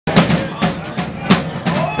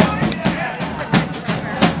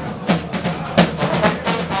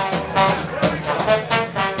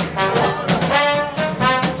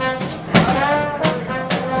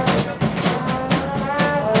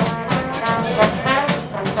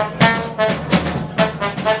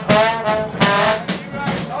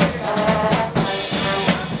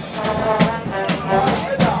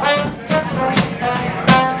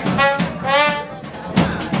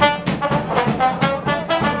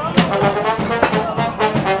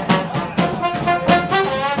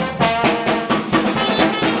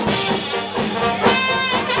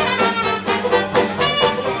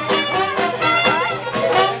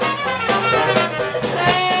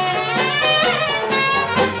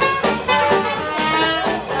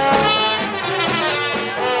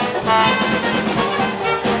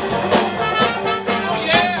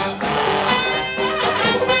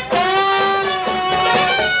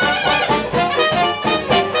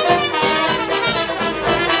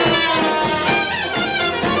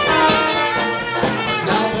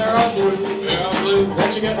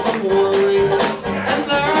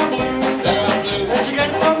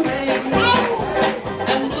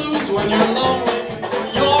when you're lonely,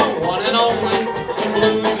 you're one and only. The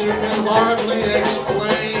blues you can hardly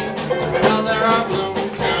explain. Now there are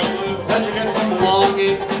blues that you get from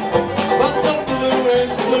longing, but the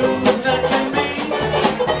bluest blues that can be.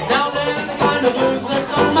 Now they're the kind of blues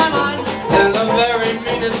that's on my mind. They're the very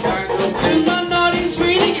meanest kind of blues my naughty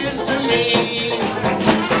sweetie gives to me.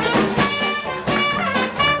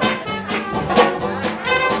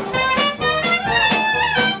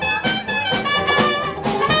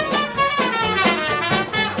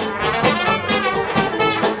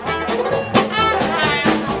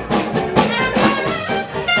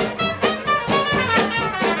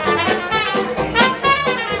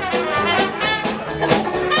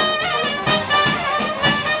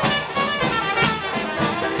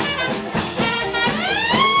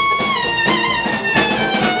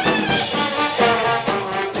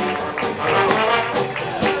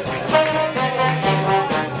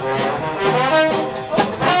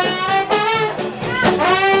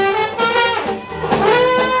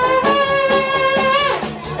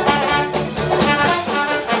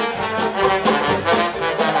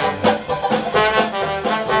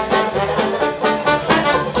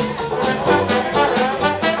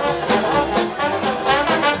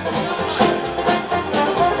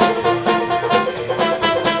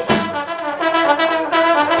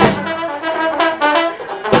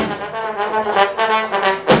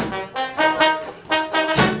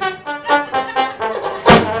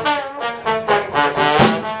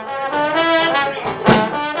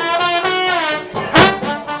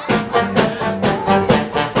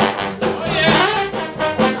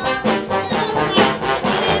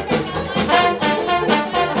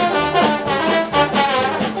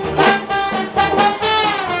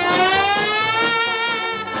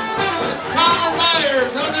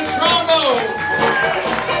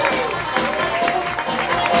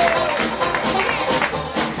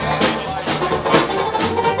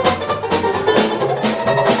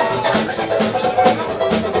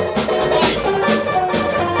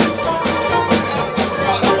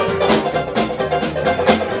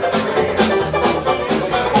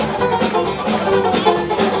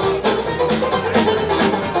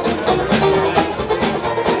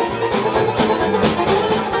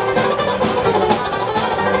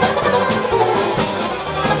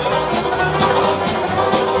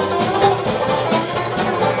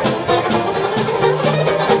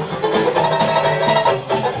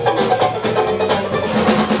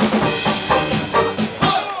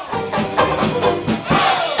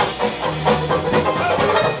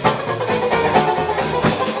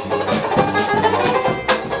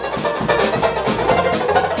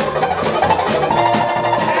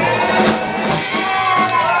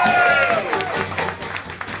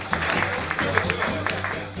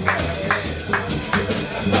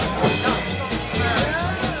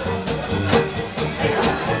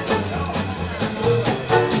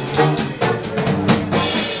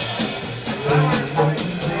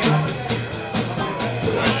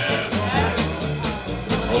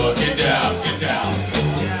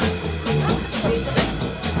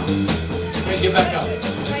 Get back up.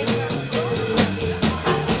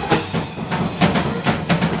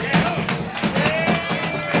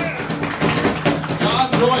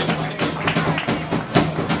 John Joyce.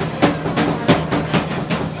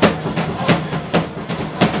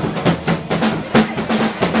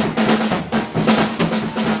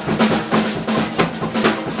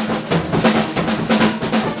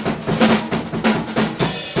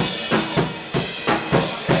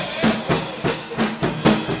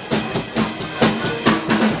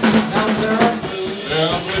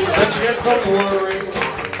 From worry,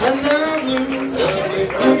 and there are blues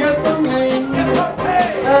you get from pain,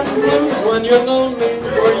 and blues when you're lonely,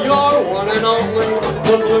 for you're one and only,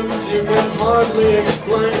 the blues you can hardly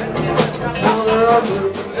explain. Now there are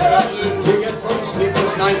blues you get from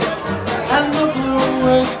sleepless nights, and the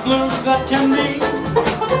bluest blues that can be.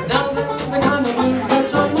 Now they're the kind of blues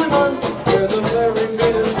that's on my mind. They're the very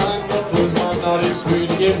meanest kind of blues my naughty sweet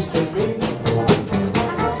gives to me.